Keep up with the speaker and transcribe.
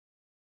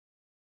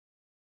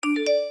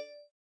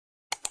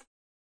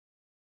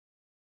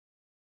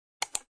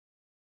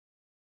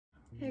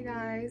Hey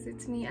guys,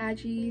 it's me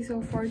Aji. So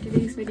for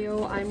today's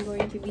video, I'm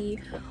going to be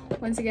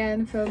once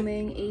again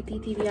filming a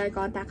ttdeye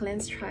contact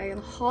lens trial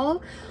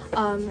haul.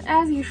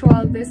 As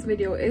usual, this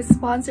video is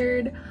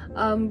sponsored,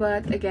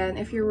 but again,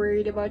 if you're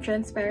worried about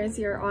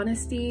transparency or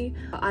honesty,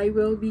 I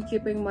will be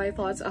keeping my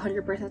thoughts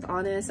 100%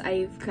 honest.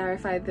 I've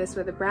clarified this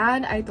with the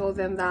brand. I told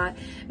them that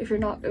if you're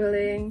not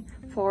willing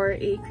for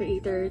a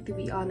creator to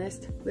be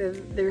honest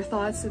with their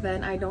thoughts,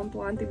 then I don't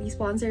want to be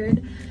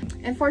sponsored.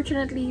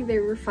 Unfortunately, they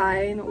were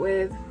fine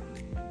with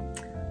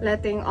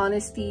letting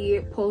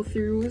honesty pull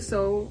through,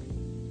 so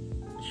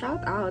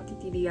shout out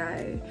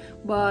ttdeye.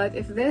 But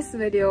if this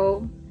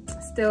video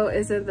still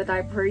isn't the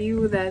type for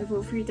you, then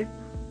feel free to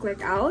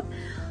click out.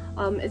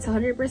 It's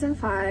 100%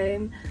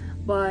 fine,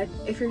 but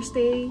if you're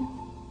staying,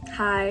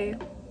 hi,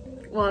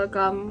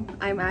 welcome.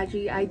 I'm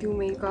Aji. I do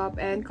makeup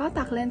and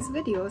contact lens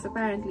videos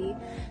apparently.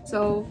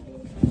 So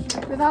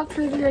without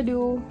further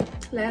ado,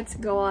 let's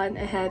go on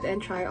ahead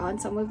and try on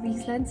some of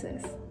these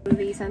lenses.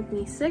 They sent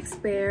me 6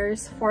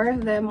 pairs. 4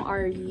 of them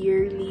are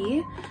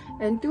yearly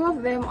and 2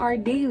 of them are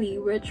daily,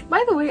 which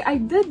by the way, I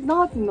did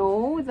not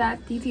know that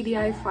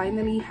ttdeye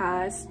finally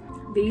has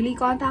daily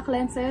contact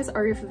lenses,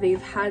 or if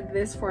they've had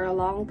this for a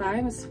long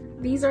time.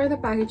 These are the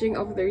packaging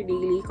of their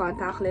daily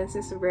contact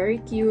lenses. Very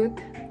cute.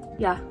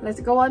 Yeah,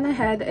 let's go on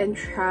ahead and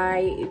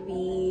try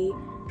the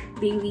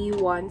daily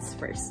ones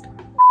first.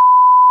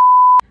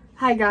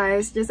 Hi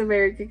guys, just a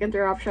very quick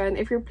interruption.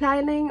 If you're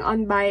planning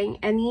on buying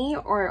any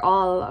or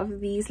all of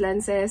these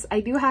lenses, I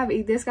do have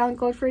a discount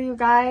code for you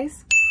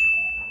guys.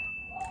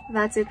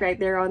 That's it right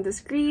there on the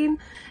screen.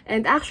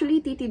 And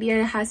actually,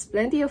 ttdeye has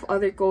plenty of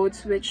other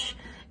codes which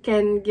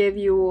can give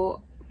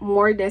you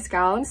more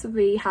discounts.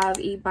 They have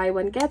a buy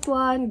one get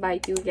one, buy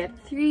two get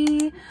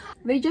three.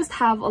 They just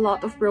have a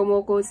lot of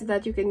promo codes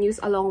that you can use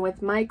along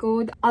with my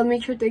code. I'll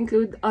make sure to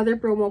include other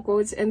promo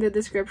codes in the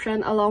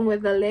description along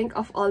with the link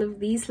of all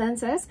of these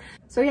lenses.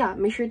 So yeah,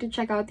 make sure to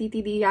check out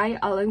ttdeye.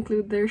 I'll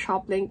include their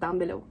shop link down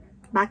below.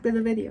 Back to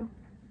the video.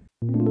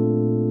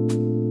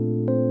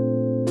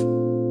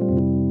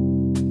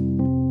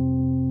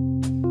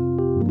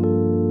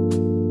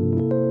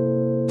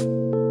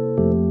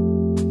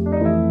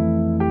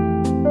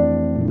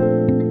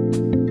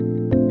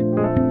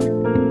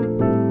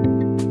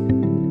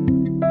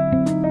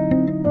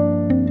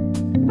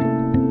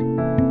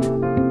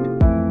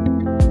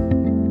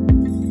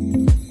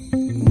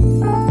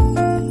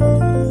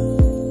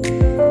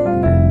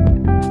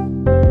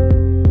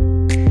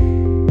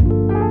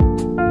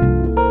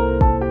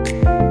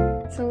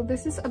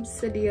 This is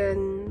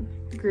obsidian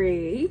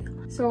gray.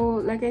 So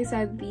like I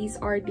said, these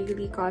are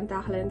daily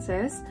contact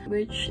lenses,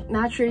 which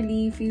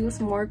naturally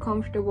feels more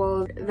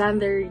comfortable than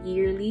their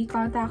yearly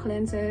contact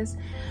lenses.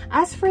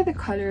 As for the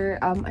color,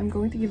 I'm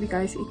going to give you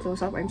guys a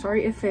close-up. I'm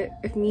sorry if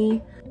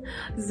me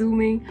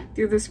zooming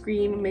to the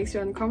screen makes you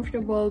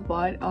uncomfortable,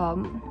 but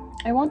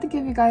I want to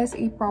give you guys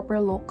a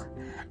proper look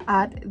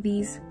at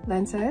these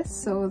lenses.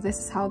 So this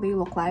is how they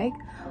look like.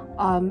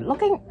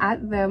 Looking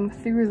at them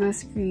through the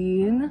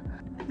screen,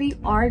 they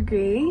are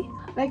gray,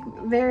 like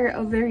they're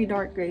a very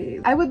dark gray.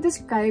 I would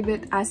describe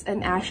it as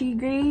an ashy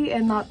gray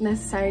and not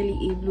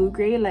necessarily a blue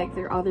gray like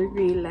their other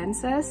gray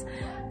lenses.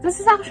 This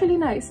is actually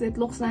nice. It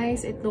looks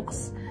nice. It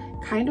looks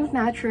kind of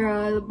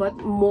natural, but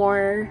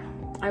more,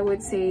 I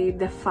would say,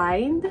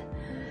 defined.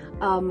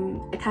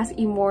 It has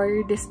a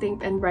more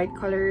distinct and bright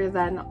color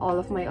than all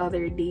of my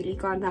other daily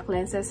contact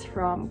lenses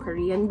from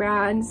Korean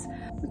brands.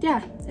 But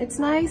yeah, it's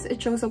nice. It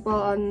shows up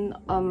well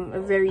on a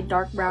very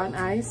dark brown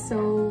eyes,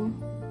 so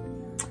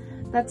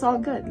that's all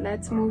good.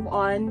 Let's move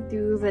on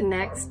to the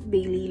next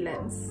daily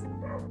lens.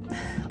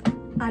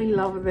 I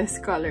love this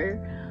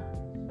color.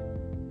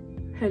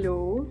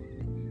 Hello.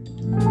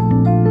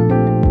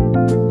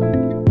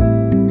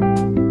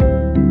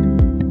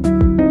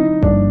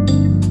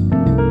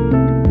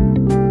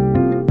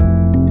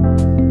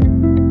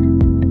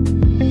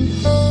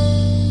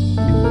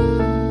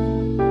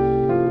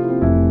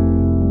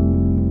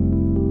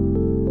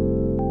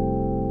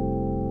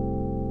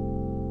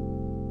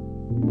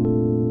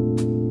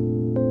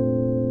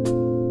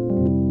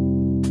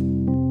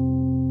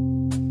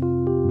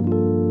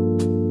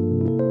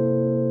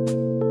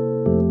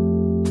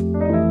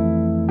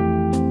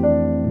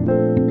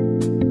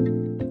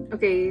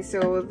 Okay,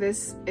 so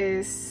this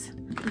is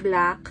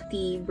black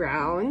tea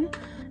brown.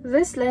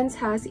 This lens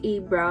has a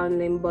brown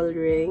limbal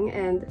ring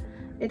and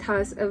it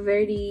has a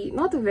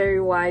not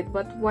very wide,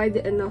 but wide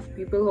enough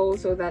pupil hole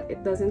so that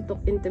it doesn't look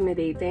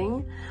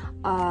intimidating.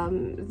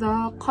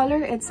 The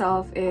color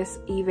itself is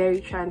a very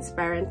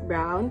transparent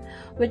brown,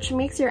 which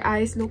makes your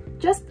eyes look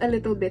just a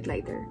little bit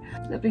lighter.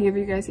 Let me give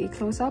you guys a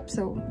close-up.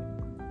 So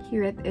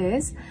here it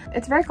is.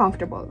 It's very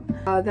comfortable.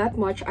 That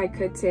much I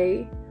could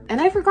say. And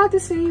I forgot to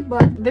say,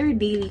 but their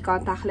daily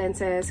contact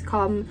lenses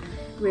come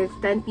with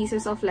 10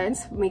 pieces of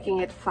lens, making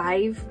it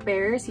 5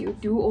 pairs. You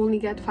do only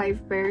get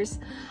 5 pairs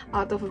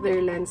out of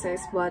their lenses,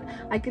 but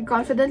I could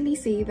confidently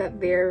say that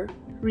they're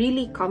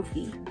really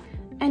comfy.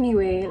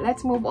 Anyway,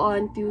 let's move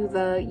on to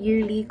the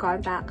yearly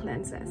contact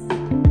lenses.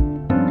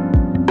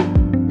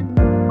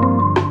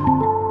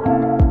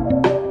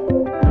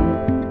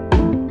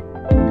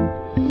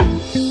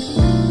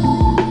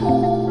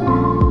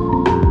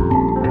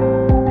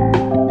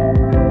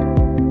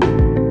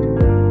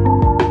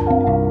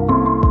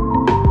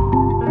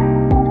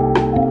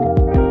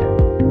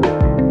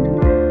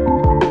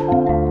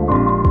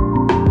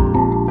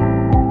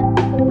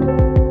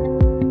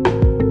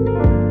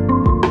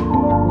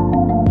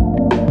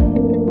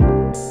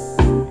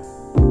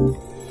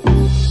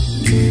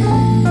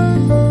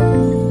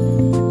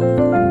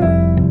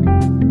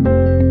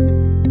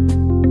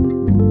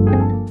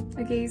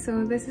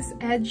 is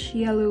Edge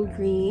Yellow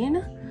Green.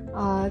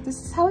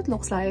 This is how it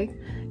looks like.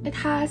 It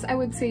has, I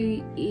would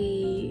say,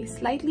 a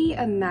slightly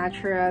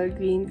unnatural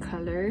green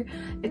color.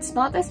 It's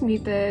not as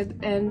muted,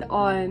 and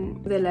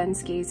on the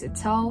lens case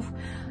itself,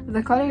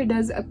 the color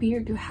does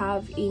appear to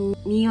have a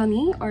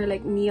neon-y or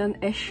like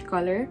neon-ish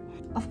color.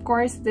 Of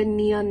course, the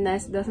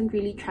neonness doesn't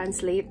really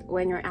translate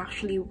when you're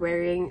actually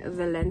wearing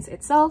the lens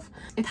itself.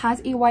 It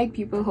has a white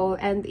pupil hole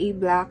and a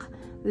black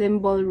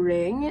limbal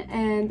ring,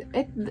 and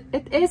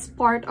it is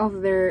part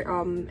of their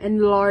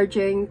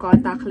enlarging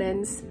contact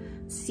lens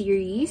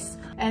series,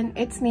 and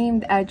it's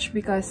named Edge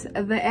because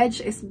the edge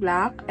is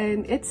black,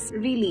 and it's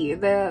really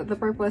the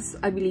purpose,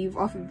 I believe,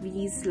 of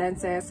these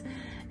lenses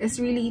is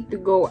really to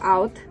go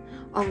out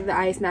of the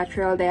eye's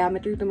natural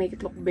diameter to make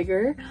it look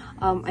bigger.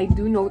 I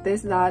do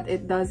notice that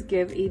it does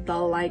give a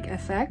dull-like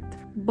effect,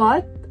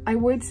 but I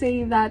would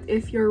say that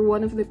if you're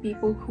one of the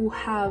people who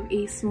have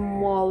a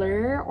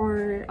smaller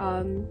or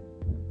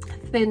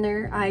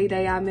thinner eye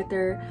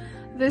diameter,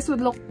 this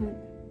would look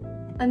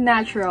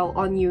unnatural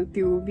on you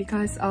too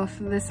because of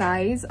the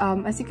size.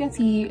 As you can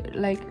see,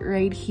 like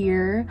right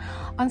here,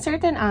 on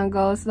certain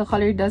angles the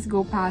color does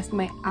go past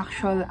my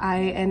actual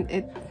eye, and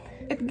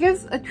it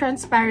gives a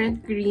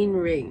transparent green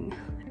ring.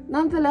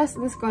 Nonetheless,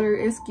 this color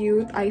is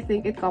cute. I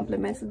think it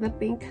complements the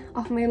pink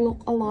of my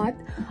look a lot.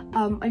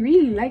 I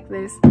really like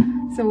this,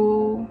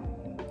 so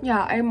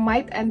yeah, I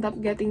might end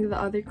up getting the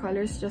other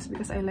colors just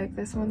because I like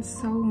this one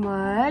so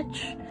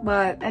much.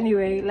 But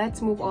anyway,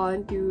 let's move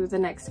on to the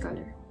next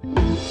color.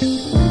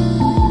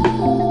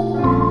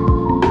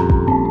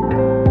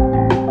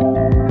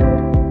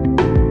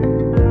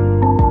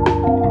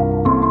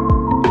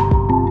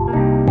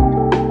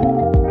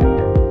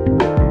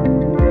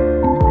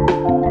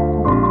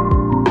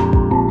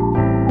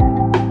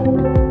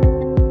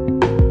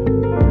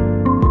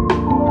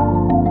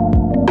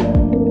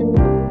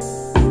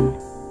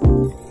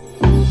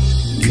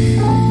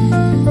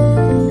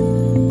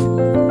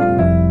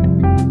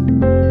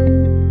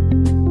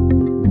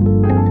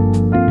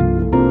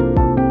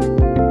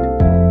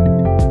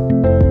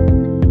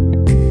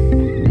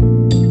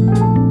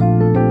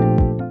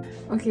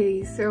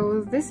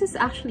 This is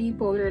actually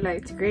Polar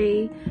Lights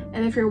Gray,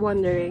 and if you're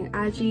wondering,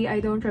 Aji, I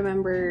don't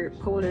remember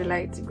Polar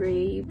Lights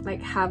Gray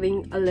like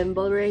having a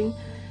limbal ring,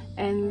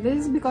 and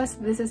this is because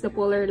this is the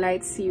Polar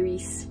Lights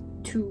Series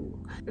 2.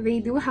 They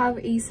do have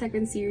a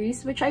second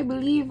series, which I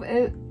believe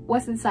it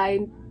was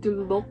designed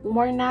to look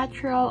more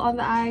natural on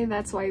the eye.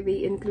 That's why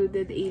they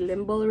included a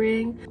limbal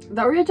ring.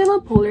 The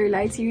original Polar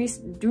Light series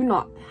do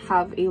not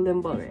have a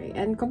limbal ring,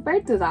 and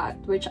compared to that,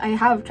 which I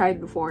have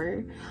tried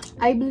before,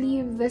 I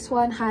believe this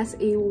one has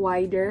a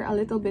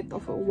little bit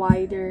of a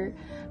wider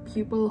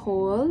pupil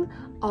hole.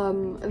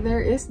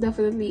 There is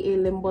definitely a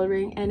limbal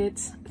ring, and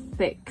it's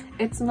thick.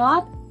 It's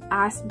not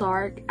as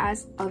dark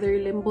as other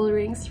limbal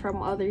rings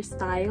from other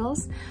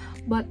styles,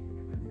 but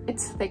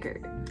it's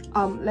thicker.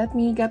 Let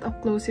me get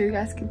up closer. You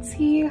guys can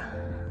see,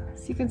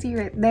 so you can see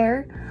right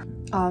there.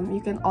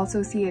 You can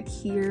also see it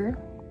here.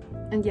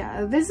 And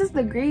yeah, this is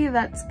the gray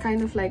that's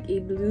kind of like a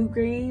blue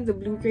gray, the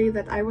blue gray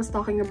that I was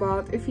talking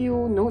about. If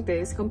you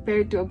notice,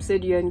 compared to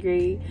obsidian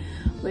gray,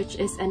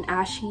 which is an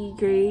ashy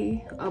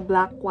gray, a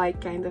black-white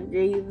kind of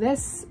gray,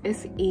 this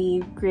is a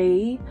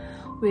gray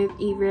with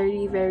a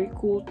very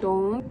cool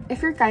tone.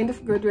 If you're kind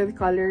of good with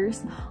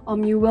colors,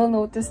 you will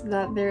notice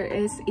that there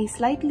is a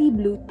slightly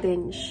blue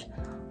tinge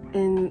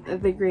in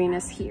the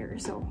grayness here.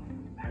 So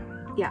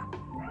yeah,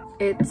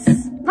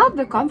 it's not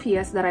the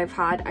comfiest that I've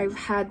had. I've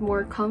had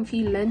more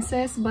comfy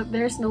lenses, but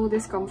there's no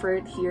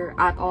discomfort here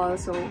at all,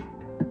 so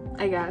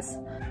I guess.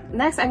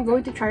 Next, I'm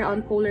going to try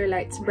on Polar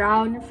Lights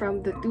Brown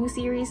from the 2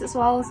 series as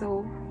well,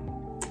 so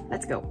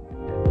let's go.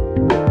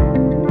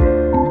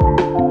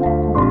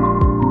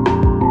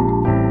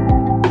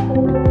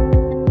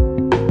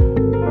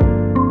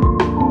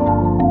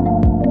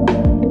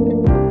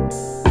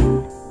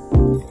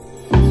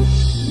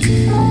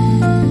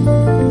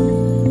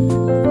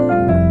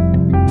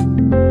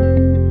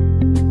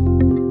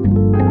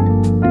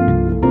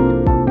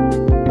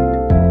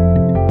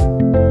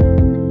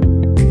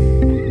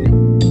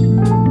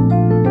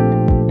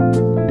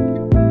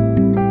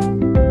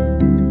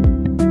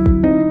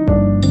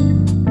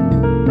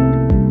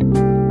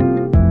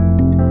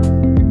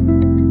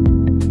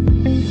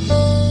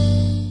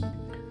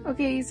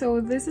 So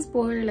this is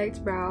Polar Lights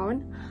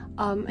Brown.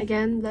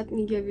 Again, let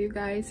me give you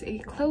guys a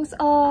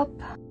close-up.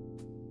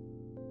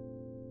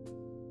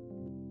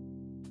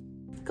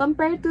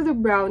 Compared to the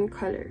brown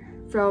color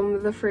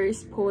from the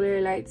first Polar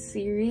Lights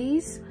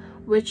series,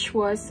 which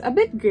was a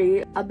bit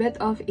gray, a bit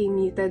of a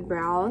muted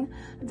brown,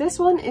 this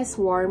one is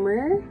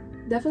warmer.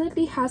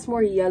 Definitely has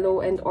more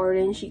yellow and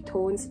orangey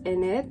tones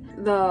in it.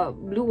 The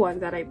blue one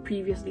that I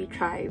previously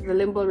tried, the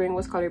limbal ring,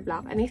 was color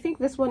black, and I think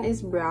this one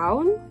is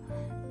brown.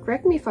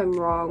 Correct me if I'm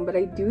wrong, but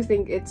I do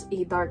think it's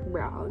a dark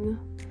brown.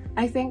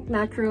 I think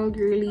natural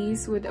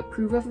girlies would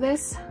approve of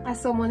this.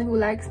 As someone who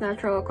likes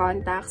natural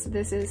contacts,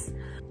 this is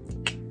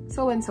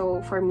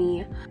so-and-so for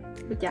me.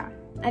 But yeah,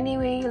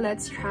 anyway,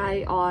 let's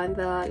try on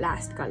the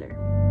last color.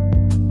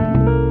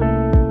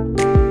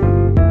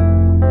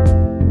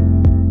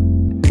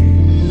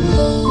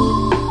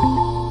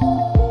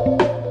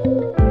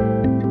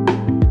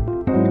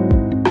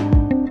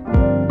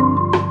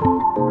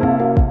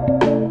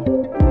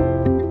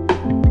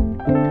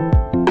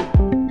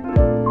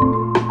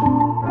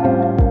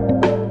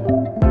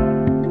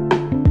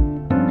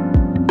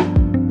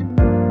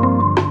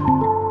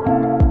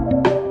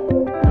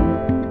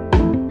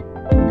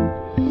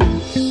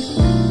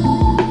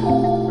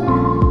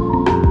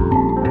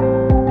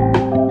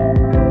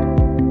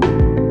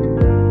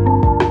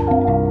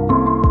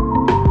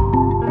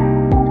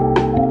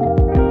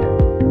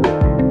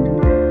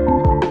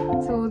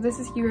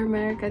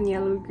 Euramerican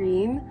yellow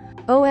green.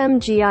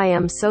 OMG, I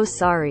am so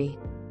sorry.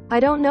 I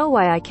don't know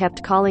why I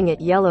kept calling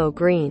it yellow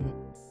green.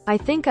 I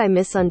think I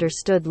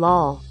misunderstood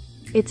lol.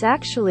 It's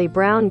actually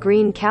brown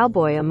green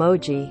cowboy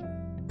emoji.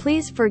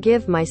 Please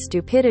forgive my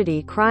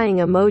stupidity, crying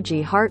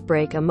emoji,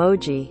 heartbreak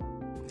emoji.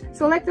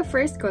 So like the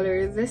first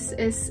color, this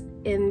is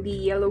in the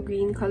yellow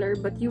green color,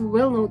 but you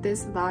will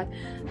notice that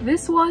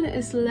this one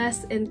is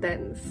less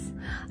intense,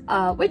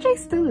 which I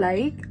still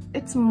like.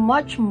 It's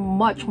much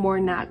more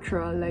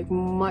natural, like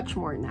much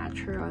more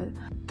natural.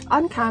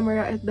 On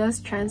camera, it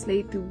does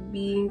translate to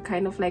being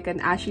kind of like an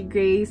ashy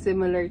gray,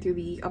 similar to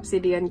the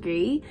obsidian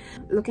gray.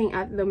 Looking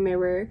at the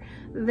mirror,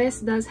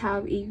 this does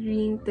have a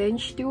green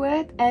tinge to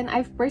it, and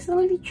I've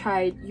personally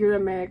tried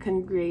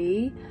euramerican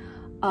gray.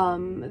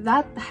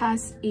 That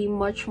has a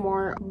much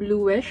more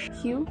bluish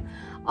hue,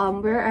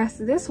 whereas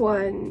this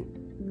one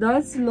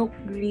does look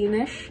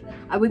greenish.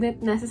 I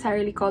wouldn't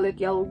necessarily call it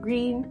yellow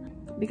green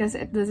because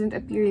it doesn't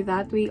appear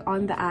that way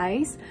on the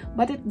eyes,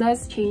 but it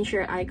does change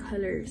your eye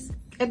colors.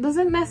 It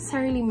doesn't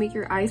necessarily make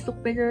your eyes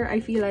look bigger. I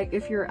feel like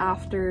if you're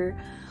after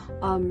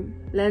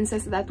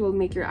lenses that will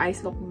make your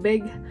eyes look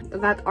big,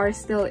 that are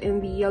still in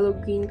the yellow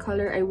green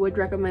color, I would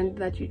recommend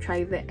that you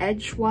try the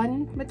edge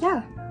one. But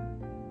yeah,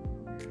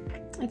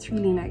 it's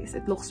really nice.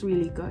 It looks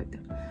really good.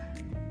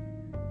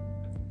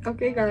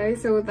 Okay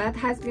guys, so that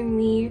has been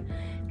me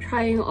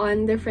trying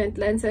on different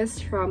lenses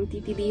from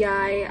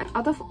ttdeye.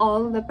 Out of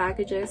all the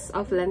packages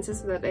of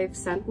lenses that they've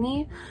sent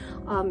me,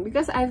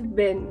 because I've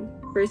been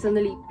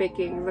personally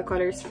picking the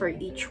colors for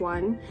each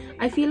one,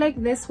 I feel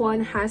like this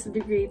one has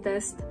the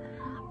greatest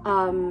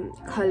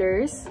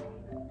colors.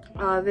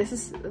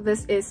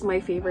 This is my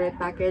favorite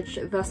package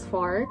thus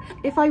far.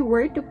 If I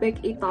were to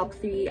pick a top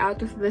 3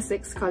 out of the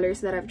 6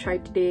 colors that I've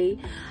tried today,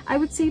 I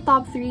would say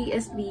top 3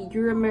 is the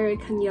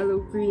Euramerican yellow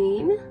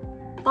green.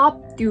 Top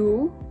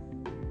 2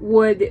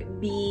 would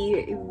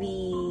be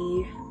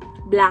the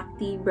black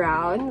tea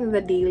brown,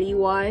 the daily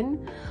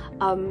one.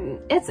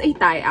 It's a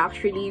tie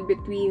actually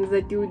between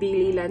the two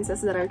daily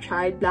lenses that I've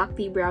tried, black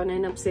tea brown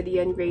and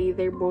obsidian gray.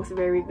 They're both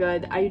very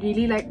good. I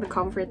really like the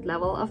comfort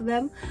level of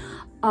them.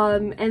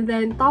 And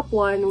then top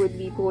 1 would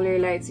be Polar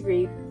Lights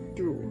Gray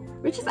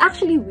 2, which is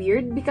actually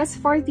weird because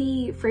for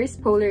the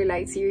first Polar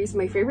Light series,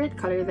 my favorite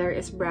color there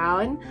is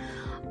brown.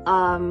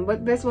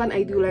 But this one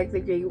I do like the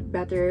gray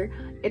better.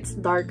 It's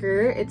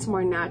darker, it's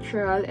more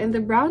natural, and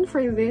the brown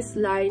for this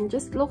line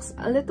just looks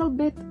a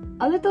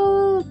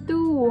little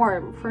too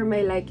warm for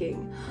my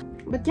liking.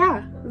 But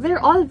yeah, they're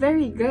all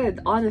very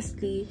good,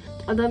 honestly.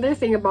 Another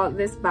thing about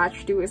this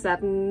batch too is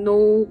that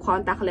no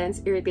contact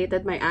lens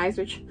irritated my eyes,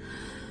 which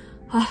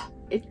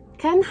it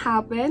can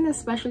happen,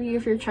 especially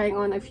if you're trying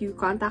on a few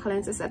contact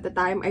lenses at the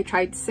time. I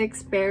tried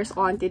 6 pairs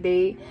on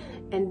today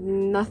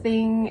and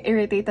nothing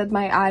irritated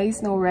my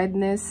eyes, no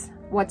redness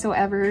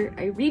whatsoever.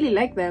 I really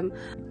like them.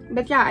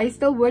 But yeah, I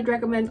still would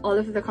recommend all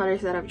of the colors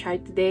that I've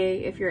tried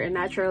today. If you're a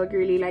natural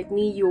girly like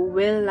me, you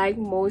will like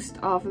most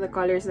of the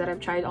colors that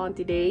I've tried on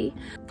today.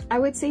 I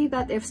would say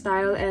that if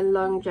style and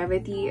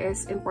longevity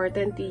is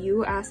important to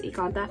you as a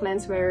contact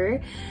lens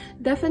wearer,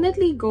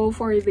 definitely go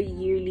for the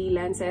yearly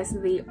lenses.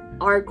 They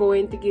are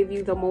going to give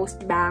you the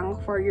most bang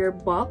for your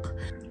buck.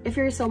 If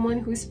you're someone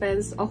who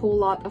spends a whole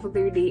lot of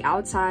their day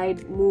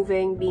outside,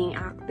 moving, being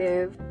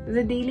active,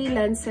 the daily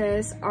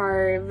lenses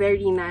are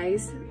very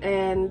nice,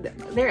 and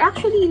they're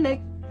actually like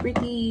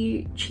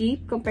pretty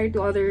cheap compared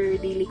to other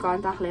daily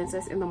contact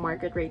lenses in the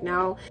market right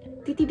now.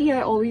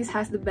 ttdeye always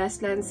has the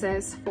best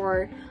lenses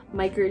for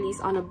my girlies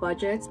on a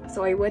budget,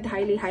 so I would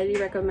highly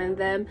recommend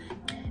them.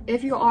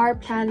 If you are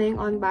planning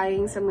on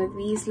buying some of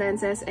these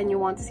lenses and you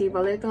want to save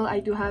a little, I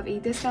do have a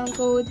discount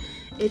code.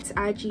 It's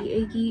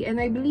aegis,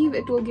 and I believe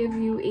it will give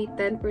you a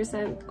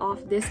 10%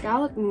 off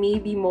discount,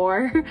 maybe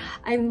more.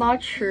 I'm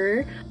not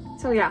sure.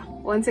 So yeah,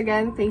 once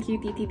again, thank you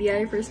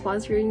ttdeye for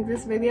sponsoring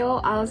this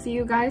video. I'll see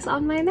you guys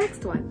on my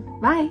next one.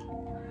 Bye!